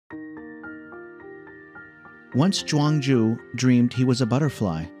Once Zhuang Zhou dreamed he was a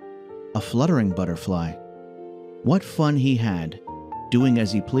butterfly, a fluttering butterfly. What fun he had, doing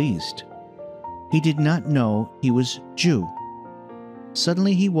as he pleased. He did not know he was Zhu.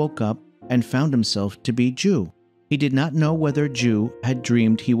 Suddenly he woke up and found himself to be Zhu. He did not know whether Zhu had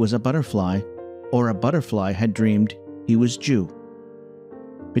dreamed he was a butterfly or a butterfly had dreamed he was Zhu.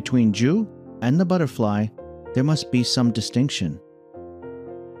 Between Zhu and the butterfly, there must be some distinction.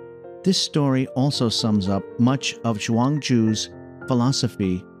 This story also sums up much of Zhuang Zhou's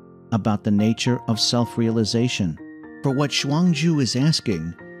philosophy about the nature of self-realization. For what Zhuang Zhou is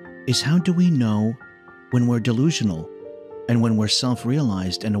asking is, how do we know when we're delusional and when we're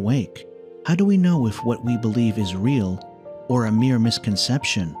self-realized and awake? How do we know if what we believe is real or a mere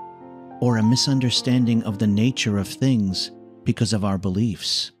misconception or a misunderstanding of the nature of things because of our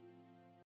beliefs?